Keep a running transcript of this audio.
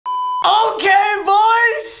Okay,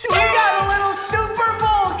 boys, we got a little Super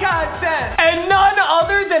Bowl content. And none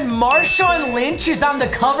other than Marshawn Lynch is on the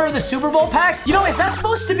cover of the Super Bowl packs. You know, is that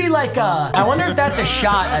supposed to be like I wonder if that's a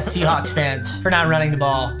shot at Seahawks fans for not running the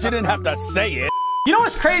ball. You didn't have to say it. You know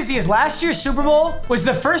what's crazy is last year's Super Bowl was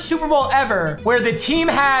the first Super Bowl ever where the team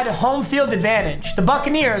had home field advantage. The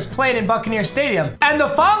Buccaneers played in Buccaneer Stadium. And the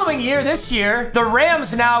following year, this year, the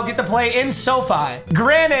Rams now get to play in SoFi.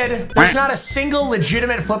 Granted, there's not a single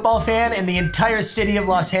legitimate football fan in the entire city of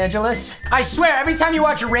Los Angeles. I swear, every time you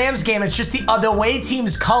watch a Rams game, it's just the away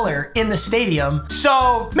team's color in the stadium.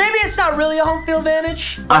 So maybe it's not really a home field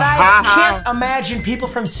advantage, but I can't imagine people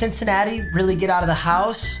from Cincinnati really get out of the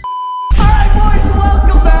house. All right, boys,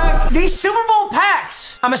 welcome back. These Super Bowl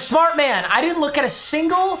packs. I'm a smart man. I didn't look at a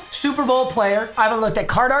single Super Bowl player. I haven't looked at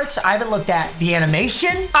card arts. I haven't looked at the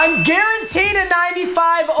animation. I'm guaranteed a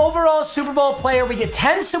 95 overall Super Bowl player. We get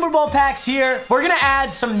 10 Super Bowl packs here. We're gonna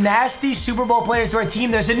add some nasty Super Bowl players to our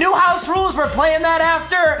team. There's a new house rules. We're playing that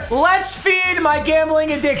after. Let's feed my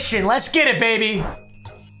gambling addiction. Let's get it, baby.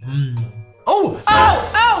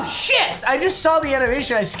 Oh, shit. I just saw the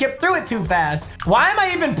animation. I skipped through it too fast. Why am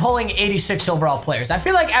I even pulling 86 overall players? I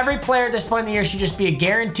feel like every player at this point in the year should just be a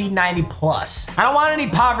guaranteed 90 plus. I don't want any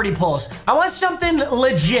poverty pulls. I want something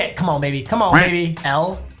legit. Come on, baby. Come on, baby.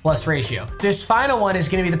 L plus ratio. This final one is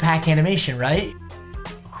going to be the pack animation, right?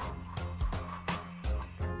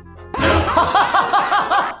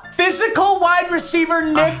 Physical wide receiver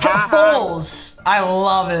Nick Foles. I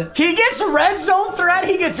love it. He gets red zone threat.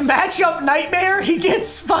 He gets matchup nightmare. He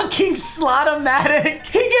gets fucking slot-o-matic.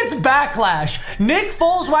 He gets backlash. Nick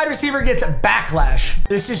Foles, wide receiver, gets backlash.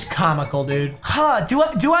 This is comical, dude. Huh,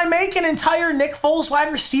 do I make an entire Nick Foles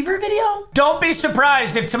wide receiver video? Don't be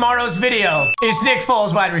surprised if tomorrow's video is Nick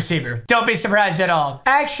Foles wide receiver. Don't be surprised at all.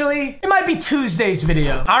 Actually, it might be Tuesday's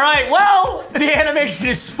video. All right, well, the animation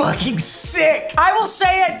is fucking sick. I will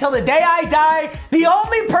say it till the day I die. The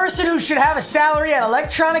only person who should have a salary at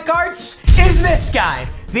Electronic Arts is this guy,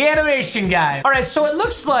 the animation guy. All right, so it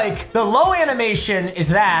looks like the low animation is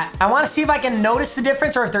that. I want to see if I can notice the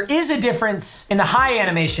difference or if there is a difference in the high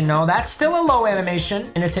animation. No, that's still a low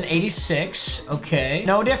animation, and it's an 86. Okay,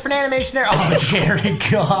 no different animation there. Oh, Jared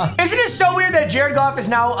Goff. Isn't it so weird that Jared Goff is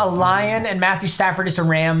now a Lion and Matthew Stafford is a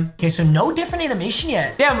Ram? Okay, so no different animation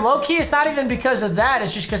yet. Damn, low-key, it's not even because of that.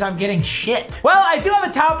 It's just because I'm getting shit. Well, I do have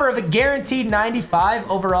a topper of a guaranteed 95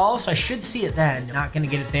 overall, so I should see it then. Not gonna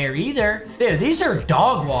get it there either. Dude, these are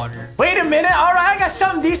dog water. Wait a minute. All right, I got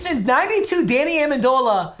something decent. 92 Danny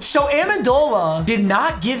Amendola. So Amendola did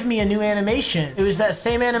not give me a new animation. It was that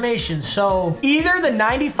same animation. So either the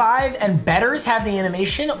 95 and betters have the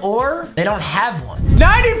animation or they don't have one.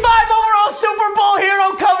 95 overall Super Bowl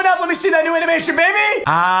hero coming up. Let me see that new animation, baby.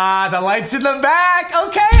 Ah, the lights in the back.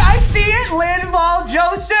 Okay, I see it. Linval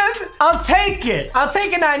Joseph. I'll take it. I'll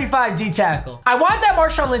take a 95 D tackle. I want that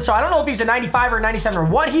Marshawn Lynch, so I don't know if he's a 95 or 97 or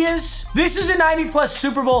what he is. This is a 90 plus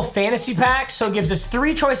Super Bowl fantasy pack, so it gives us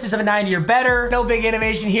 3 choices of a 90 or better. No big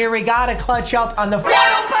innovation here. We gotta clutch up on the final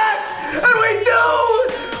pack, and we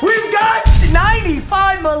do! We've got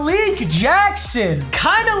 95 Malik Jackson.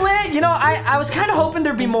 Kind of lit. You know, I was kind of hoping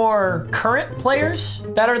there'd be more current players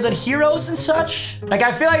that are the heroes and such. Like,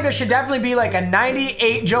 I feel like there should definitely be like a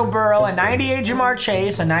 98 Joe Burrow, a 98 Jamar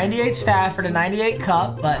Chase, a 98 Stafford, a 98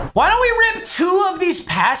 Cup. But why don't we rip 2 of these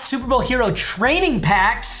past Super Bowl hero training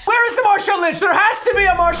packs? Where is the Marshawn Lynch? There has to be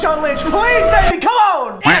a Marshawn Lynch. Please, baby, come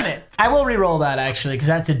on. Damn it. I will re-roll that, actually, because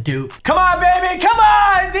that's a dupe. Come on, baby. Come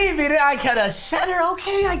on. David, I got a center.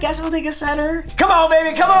 Okay, I guess I'll take a center. Come on,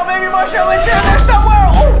 baby. Come on, baby. Marshawn Lynch in there somewhere.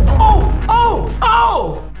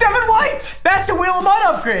 Oh. Devin White. That's a Wheel of Mud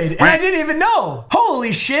upgrade, and I didn't even know.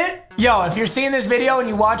 Holy shit. Yo, if you're seeing this video and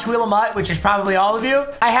you watch Wheel of Mud, which is probably all of you,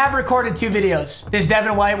 I have recorded 2 videos. This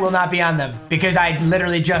Devin White will not be on them because I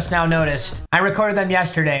literally just now noticed. I recorded them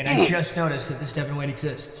yesterday, and I just noticed that this Devin White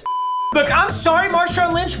exists. Look, I'm sorry,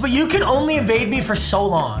 Marshawn Lynch, but you can only evade me for so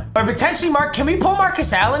long. Or potentially, can we pull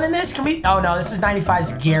Marcus Allen in this? Can we? Oh, no, this is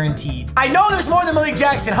 95's guaranteed. I know there's more than Malik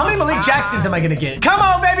Jackson. How many Malik Jacksons am I going to get? Come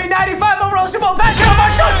on, baby. 95 overall Super Bowl pass.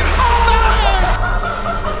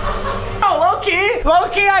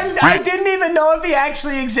 Low-key, I didn't even know if he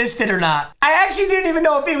actually existed or not. I actually didn't even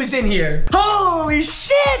know if he was in here. Holy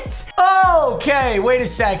shit. Okay, wait a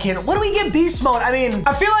second. What do we get beast mode? I mean,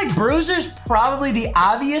 I feel like Bruiser's probably the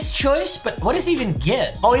obvious choice, but what does he even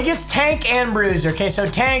get? Oh, he gets tank and bruiser. Okay, so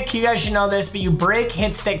tank, you guys should know this, but you break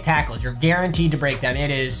hit stick tackles. You're guaranteed to break them.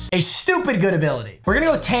 It is a stupid good ability. We're gonna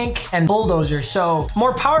go tank and bulldozer. So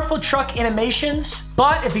more powerful truck animations,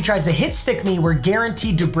 but if he tries to hit stick me, we're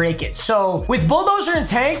guaranteed to break it. So with bulldozer and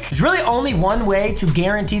tank, there's really only one way to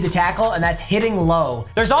guarantee the tackle, and that's hitting low.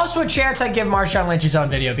 There's also a chance I give Marshawn Lynch his own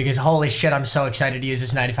video because holy shit, I'm so excited to use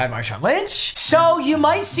this 95 Marshawn Lynch. So you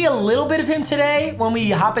might see a little bit of him today when we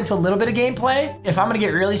hop into a little bit of gameplay. If I'm gonna get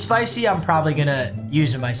really spicy, I'm probably gonna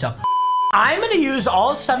use him myself. I'm gonna use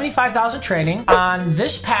all 75,000 training on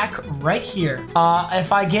this pack right here.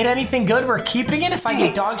 If I get anything good, we're keeping it. If I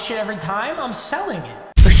get dog shit every time, I'm selling it.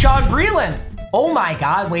 Rashad Breeland. Oh my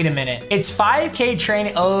God, wait a minute. It's 5K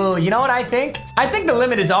training. Oh, you know what I think? I think the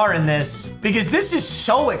limit is R in this because this is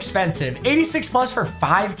so expensive. 86 plus for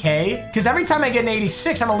 5K. Because every time I get an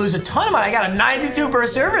 86, I'm gonna lose a ton of money. I got a 92 per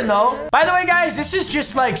server though. By the way, guys, this is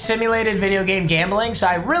just like simulated video game gambling. So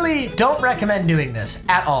I really don't recommend doing this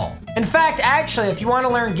at all. In fact, actually, if you want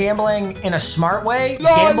to learn gambling in a smart way,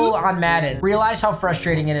 gamble on Madden. Realize how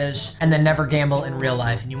frustrating it is and then never gamble in real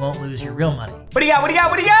life and you won't lose your real money. What do you got? What do you got?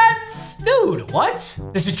 What do you got? Dude, what?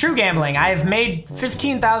 This is true gambling. I have made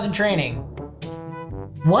 15,000 training.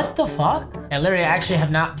 What the fuck? I literally actually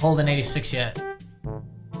have not pulled an 86 yet.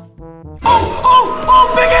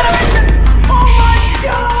 Oh, big animation! Oh my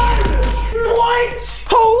God! What?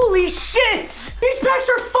 Holy shit! These packs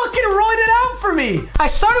are fucking roided out for me. I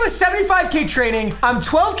started with 75K training. I'm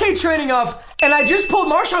 12K training up, and I just pulled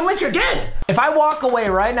Marshawn Lynch again. If I walk away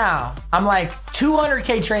right now, I'm like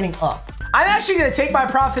 200K training up. I'm actually gonna take my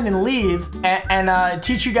profit and leave and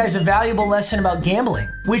teach you guys a valuable lesson about gambling,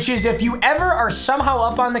 which is if you ever are somehow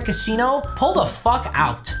up on the casino, pull the fuck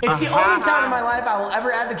out. It's the only time in my life I will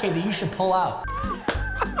ever advocate that you should pull out.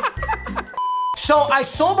 So I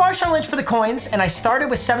sold Marshawn Lynch for the coins and I started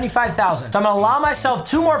with 75,000. So I'm gonna allow myself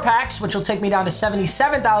 2 more packs, which will take me down to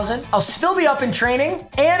 77,000. I'll still be up in training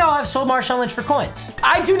and I'll have sold Marshawn Lynch for coins.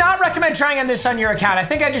 I do not recommend trying on this on your account. I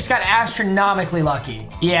think I just got astronomically lucky.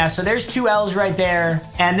 Yeah, so there's 2 L's right there.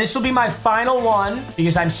 And this will be my final one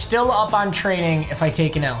because I'm still up on training if I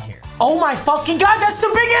take an L here. Oh my fucking God, that's the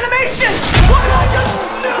big animation! What did I just...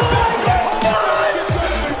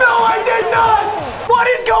 No, I did not! What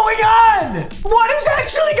is going on? What is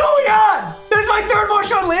actually going on? This is my 3rd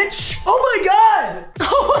Marshawn Lynch. Oh my God.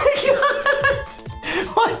 Oh my God.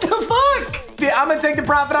 What the fuck? I'm gonna take the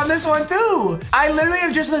profit on this one too. I literally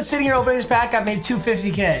have just been sitting here opening this pack. I've made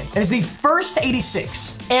 250K. It's the first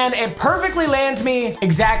 86. And it perfectly lands me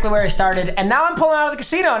exactly where I started. And now I'm pulling out of the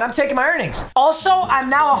casino and I'm taking my earnings. Also, I'm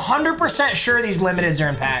now 100% sure these limiteds are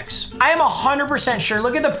in packs. I am 100% sure.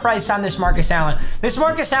 Look at the price on this Marcus Allen. This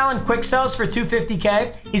Marcus Allen quick sells for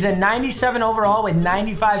 250K. He's a 97 overall with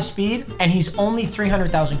 95 speed. And he's only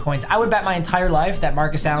 300,000 coins. I would bet my entire life that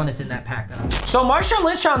Marcus Allen is in that pack though. So Marshawn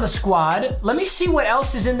Lynch on the squad. Let me see what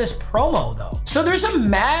else is in this promo though. So there's a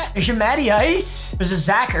Matty Ice. There's a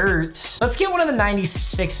Zach Ertz. Let's get one of the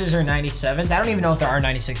 96s or 97s. I don't even know if there are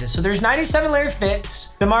 96s. So there's 97 Larry Fitz,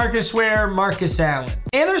 DeMarcus Ware, Marcus Allen.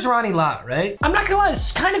 And there's Ronnie Lott, right? I'm not gonna lie, this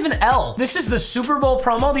is kind of an L. This is the Super Bowl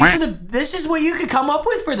promo. This is what you could come up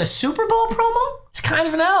with for the Super Bowl promo? It's kind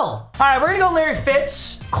of an L. All right, we're gonna go Larry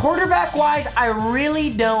Fitz. Quarterback wise, I really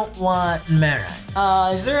don't want Matt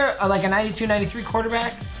Ryan. Is there like a 92, 93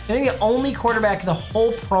 quarterback? I think the only quarterback in the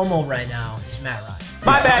whole promo right now is Matt Ryan.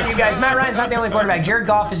 My bad, you guys. Matt Ryan's not the only quarterback. Jared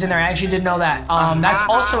Goff is in there. I actually didn't know that. That's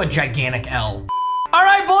also a gigantic L. All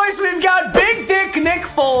right, boys, we've got Big Dick Nick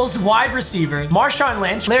Foles, wide receiver, Marshawn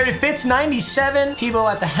Lynch, Larry Fitz, 97, Tebow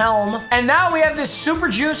at the helm, and now we have this super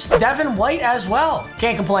juice Devin White as well.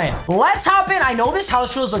 Can't complain. Let's hop in. I know this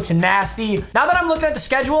house rules looks nasty. Now that I'm looking at the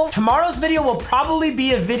schedule, tomorrow's video will probably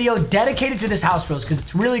be a video dedicated to this house rules because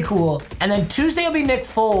it's really cool. And then Tuesday will be Nick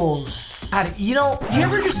Foles. God, you know, do you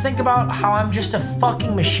ever just think about how I'm just a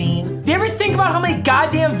fucking machine? Do you ever think about how many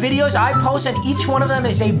goddamn videos I post and each one of them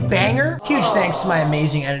is a banger? Huge thanks to my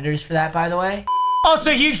amazing editors for that, by the way.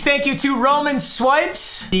 Also, a huge thank you to Roman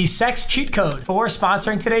Swipes, the sex cheat code, for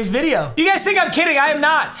sponsoring today's video. You guys think I'm kidding? I am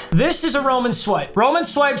not. This is a Roman Swipe. Roman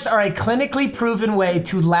Swipes are a clinically proven way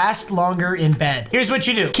to last longer in bed. Here's what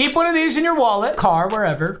you do. Keep one of these in your wallet, car,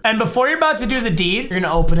 wherever. And before you're about to do the deed, you're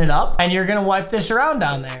gonna open it up and you're gonna wipe this around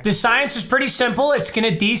down there. The science is pretty simple. It's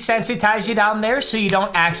gonna desensitize you down there so you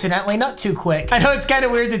don't accidentally nut too quick. I know it's kind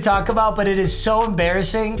of weird to talk about, but it is so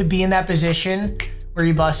embarrassing to be in that position where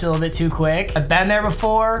you bust a little bit too quick. I've been there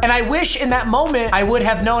before, and I wish in that moment I would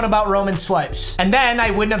have known about Roman Swipes, and then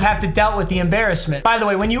I wouldn't have had to dealt with the embarrassment. By the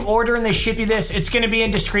way, when you order and they ship you this, it's gonna be in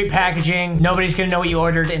discreet packaging. Nobody's gonna know what you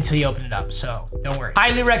ordered until you open it up, so Don't worry.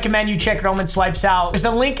 Highly recommend you check Roman Swipes out. There's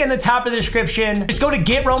a link in the top of the description. Just go to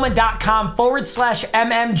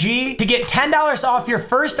getroman.com/MMG to get $10 off your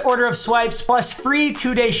first order of swipes plus free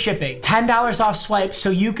 2-day shipping. $10 off swipes so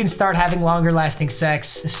you can start having longer lasting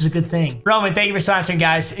sex. This is a good thing. Roman, thank you for sponsoring,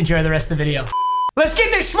 guys. Enjoy the rest of the video. Let's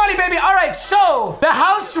get this money, baby. All right, so the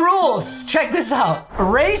house rules. Check this out.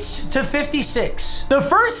 Race to 56. The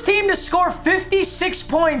first team to score 56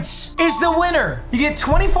 points is the winner. You get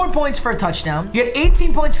 24 points for a touchdown. You get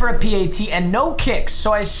 18 points for a PAT and no kicks.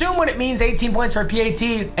 So I assume when it means 18 points for a PAT,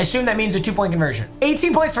 I assume that means a 2-point conversion.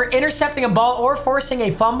 18 points for intercepting a ball or forcing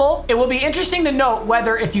a fumble. It will be interesting to note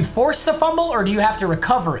whether if you force the fumble or do you have to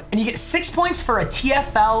recover it. And you get 6 points for a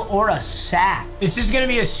TFL or a sack. This is going to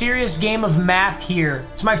be a serious game of math here.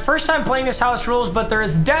 It's my first time playing this house rules, but there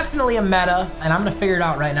is definitely a meta, and I'm gonna figure it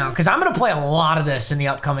out right now because I'm gonna play a lot of this in the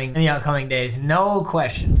upcoming days, no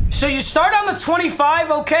question. So you start on the 25.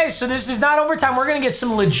 Okay, so this is not overtime. We're gonna get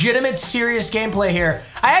some legitimate, serious gameplay here.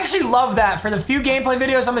 I actually love that for the few gameplay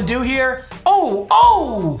videos I'm gonna do here.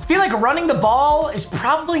 I feel like running the ball is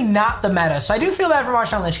probably not the meta, so I do feel bad for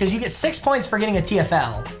Marshawn Lynch because you get 6 points for getting a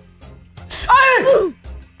TFL.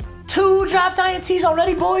 2 dropped INTs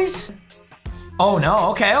already, boys. Oh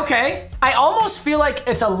no, okay. I almost feel like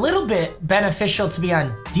it's a little bit beneficial to be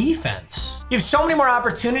on defense. You have so many more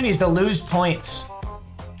opportunities to lose points.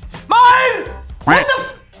 Mine! What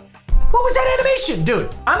was that animation? Dude,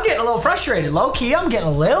 I'm getting a little frustrated. Low key, I'm getting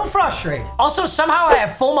a little frustrated. Also, somehow I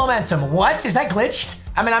have full momentum. What? Is that glitched?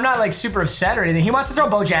 I mean, I'm not like super upset or anything. He wants to throw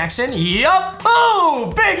Bo Jackson. Yup.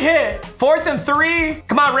 Oh, big hit. 4th and 3.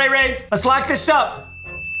 Come on, Ray. Let's lock this up.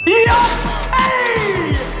 Yup.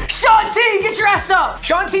 Hey! Sean T, get your ass up.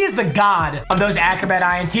 Sean T is the god of those Acrobat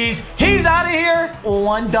INTs. He's out of here.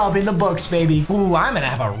 1 dub in the books, baby. Ooh, I'm gonna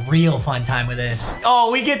have a real fun time with this.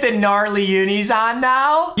 Oh, we get the gnarly unis on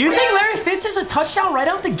now. You think Larry Fitz is a touchdown right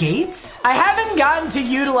out the gates? I haven't gotten to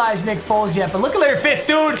utilize Nick Foles yet, but look at Larry Fitz,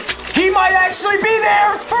 dude. He might actually be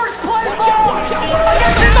there. First play ball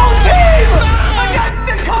against his own team. Against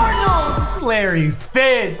the Cardinals. Larry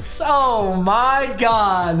Fitz. Oh my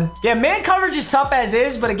God. Yeah, man coverage is tough as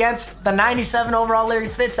is, but against the 97 overall Larry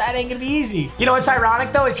Fitz, that ain't gonna be easy. You know what's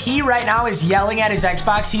ironic though is he right now is yelling at his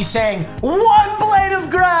Xbox. He's saying 1 blade of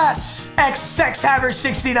grass.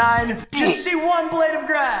 X6Haver69. Just see 1 blade of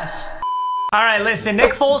grass. All right, listen,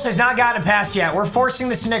 Nick Foles has not gotten a pass yet. We're forcing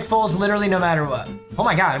this to Nick Foles literally no matter what. Oh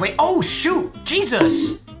my God, wait, oh shoot,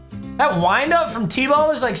 Jesus. That wind up from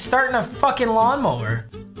Tebow is like starting a fucking lawnmower.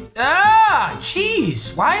 Ah,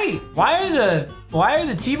 jeez. Why are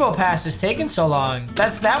the Tebow passes taking so long?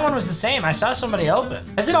 That one was the same. I saw somebody open.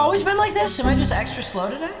 Has it always been like this? Am I just extra slow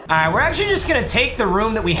today? All right, we're actually just gonna take the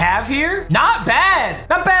room that we have here. Not bad.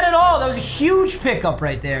 Not bad at all. That was a huge pickup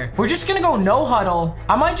right there. We're just gonna go no huddle.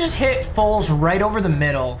 I might just hit Foles right over the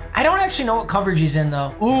middle. I don't actually know what coverage he's in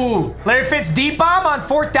though. Ooh, Larry Fitz deep bomb on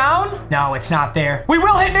 4th down. No, it's not there. We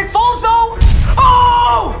will hit Nick Foles though.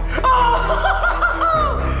 Oh!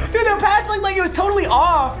 Dude, the pass looked like it was totally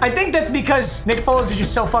off. I think that's because Nick Foles is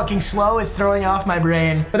just so fucking slow, it's throwing off my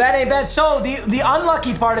brain. But that ain't bad. So the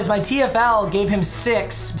unlucky part is my TFL gave him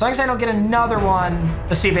 6. As long as I don't get another one.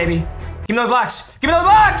 Let's see, baby. Give me those blocks. Give me those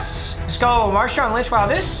blocks. Let's go, Marshawn Lynch. Wow,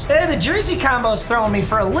 the jersey combo's throwing me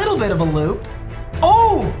for a little bit of a loop.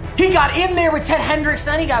 Oh, he got in there with Ted Hendricks,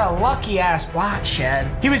 then he got a lucky ass block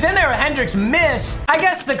shed. He was in there with Hendricks, missed. I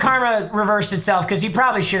guess the karma reversed itself because he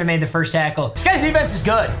probably should have made the first tackle. This guy's defense is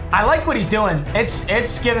good. I like what he's doing.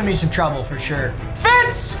 It's giving me some trouble for sure.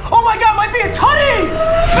 Fitz! Oh my God, might be a tutty!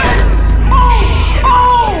 Fitz!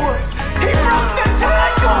 Oh! He broke the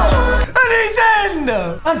tackle! And he's in!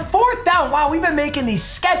 On 4th down, wow, we've been making these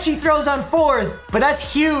sketchy throws on 4th, but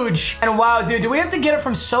that's huge. And wow, dude, do we have to get it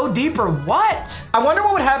from so deep or what? I wonder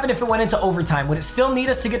what would happen if it went into overtime. Would it still need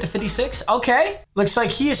us to get to 56? Okay, looks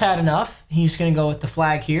like he has had enough. He's gonna go with the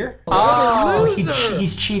flag here. Oh,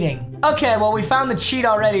 he's cheating. Okay, well, we found the cheat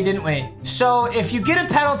already, didn't we? So if you get a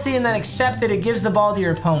penalty and then accept it, it gives the ball to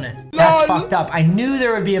your opponent. That's fucked up. I knew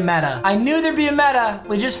there would be a meta. I knew there'd be a meta.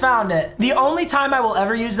 We just found it. The only time I will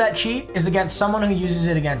ever use that cheat is against someone who uses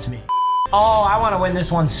it against me. Oh, I want to win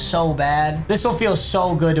this one so bad. This will feel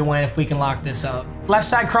so good to win if we can lock this up. Left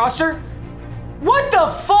side crosser. What the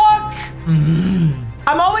fuck?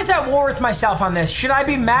 I'm always at war with myself on this. Should I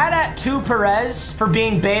be mad at 2 Perez for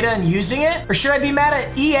being beta and using it? Or should I be mad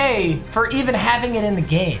at EA for even having it in the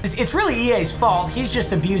game? It's really EA's fault. He's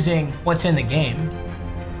just abusing what's in the game.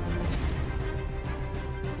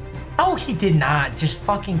 Oh, he did not just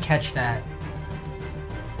fucking catch that.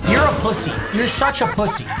 You're a pussy. You're such a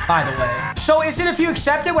pussy, by the way. So is it if you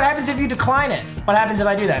accept it? What happens if you decline it? What happens if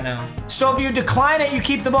I do that now? So if you decline it, you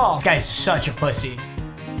keep the ball. This guy's such a pussy.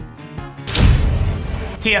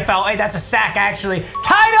 TFL. Hey, that's a sack, actually.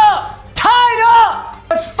 Tied up! Tied up!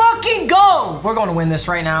 Let's fucking go! We're going to win this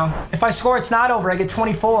right now. If I score, it's not over. I get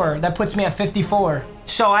 24. That puts me at 54.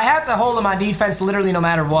 So I have to hold him on defense literally no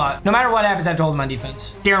matter what. No matter what happens, I have to hold him on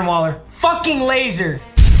defense. Darren Waller. Fucking laser.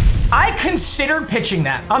 I considered pitching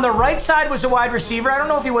that. On the right side was a wide receiver. I don't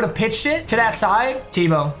know if he would have pitched it to that side.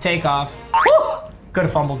 Tebow, take off. Could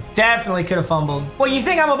have fumbled. Definitely could have fumbled. Well, you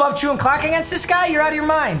think I'm above chewing clock against this guy? You're out of your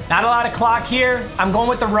mind. Not a lot of clock here. I'm going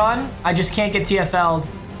with the run. I just can't get TFL'd.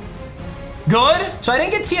 Good. So I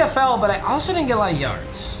didn't get TFL, but I also didn't get a lot of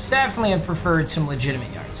yards. Definitely have preferred some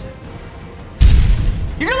legitimate yards there.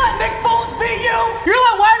 You're gonna let Nick Foles beat you? You're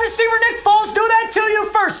gonna let wide receiver Nick Foles do that to you?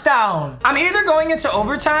 First down. I'm either going into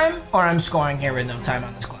overtime or I'm scoring here with no time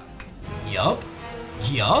on this clock. Yup.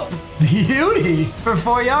 Yup. Beauty. For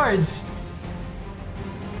 4 yards.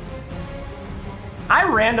 I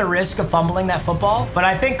ran the risk of fumbling that football, but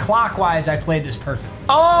I think clockwise I played this perfect.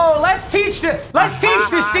 Oh, let's teach the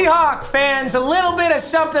Seahawk fans a little bit of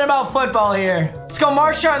something about football here. Let's go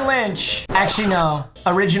Marshawn Lynch. Actually, no.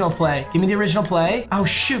 Original play. Give me the original play. Oh,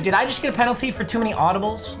 shoot. Did I just get a penalty for too many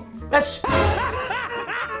audibles? That's...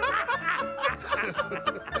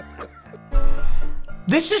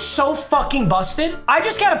 This is so fucking busted. I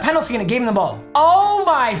just got a penalty and it gave him the ball. Oh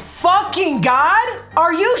my fucking God.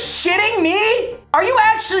 Are you shitting me? Are you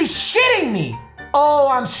actually shitting me? Oh,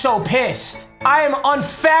 I'm so pissed. I am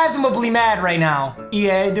unfathomably mad right now.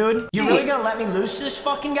 EA, dude. You really gonna let me loose this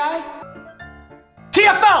fucking guy?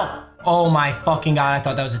 TFL! Oh my fucking God, I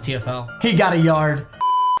thought that was a TFL. He got a yard.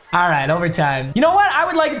 All right, overtime. You know what? I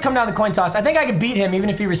would like it to come down to the coin toss. I think I could beat him even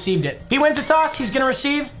if he received it. If he wins the toss, he's gonna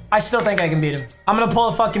receive. I still think I can beat him. I'm gonna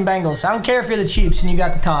pull the fucking Bengals. I don't care if you're the Chiefs and you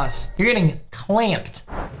got the toss. You're getting clamped.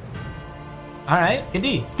 All right, good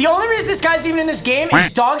D. The only reason this guy's even in this game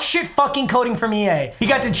is dog shit fucking coding from EA. He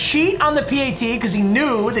got to cheat on the PAT because he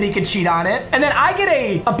knew that he could cheat on it. And then I get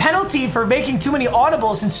a penalty for making too many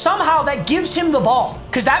audibles and somehow that gives him the ball.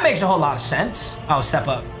 Because that makes a whole lot of sense. Oh, step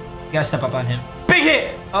up. You gotta step up on him. Big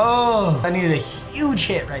hit. Oh, I needed a huge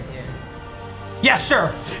hit right there. Yes,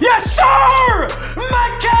 sir. Yes, sir!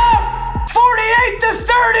 Metcalf!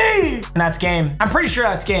 48-30! And that's game. I'm pretty sure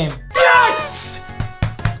that's game. Yes!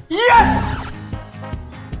 Yes!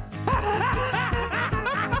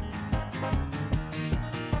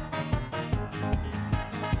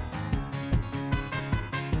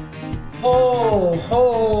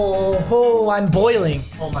 Oh, I'm boiling.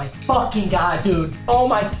 Oh my fucking God, dude. Oh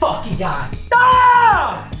my fucking God.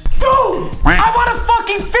 Ah! Dude! I want to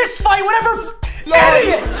fucking fist fight whatever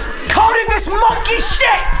idiot coded this monkey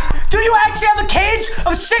shit! Do you actually have a cage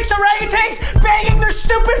of 6 orangutans banging their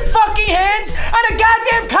stupid fucking heads on a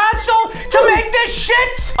goddamn console to make this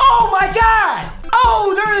shit? Oh my God!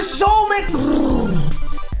 Oh, there is so many...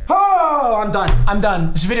 Oh, I'm done. I'm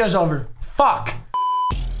done. This video's over. Fuck.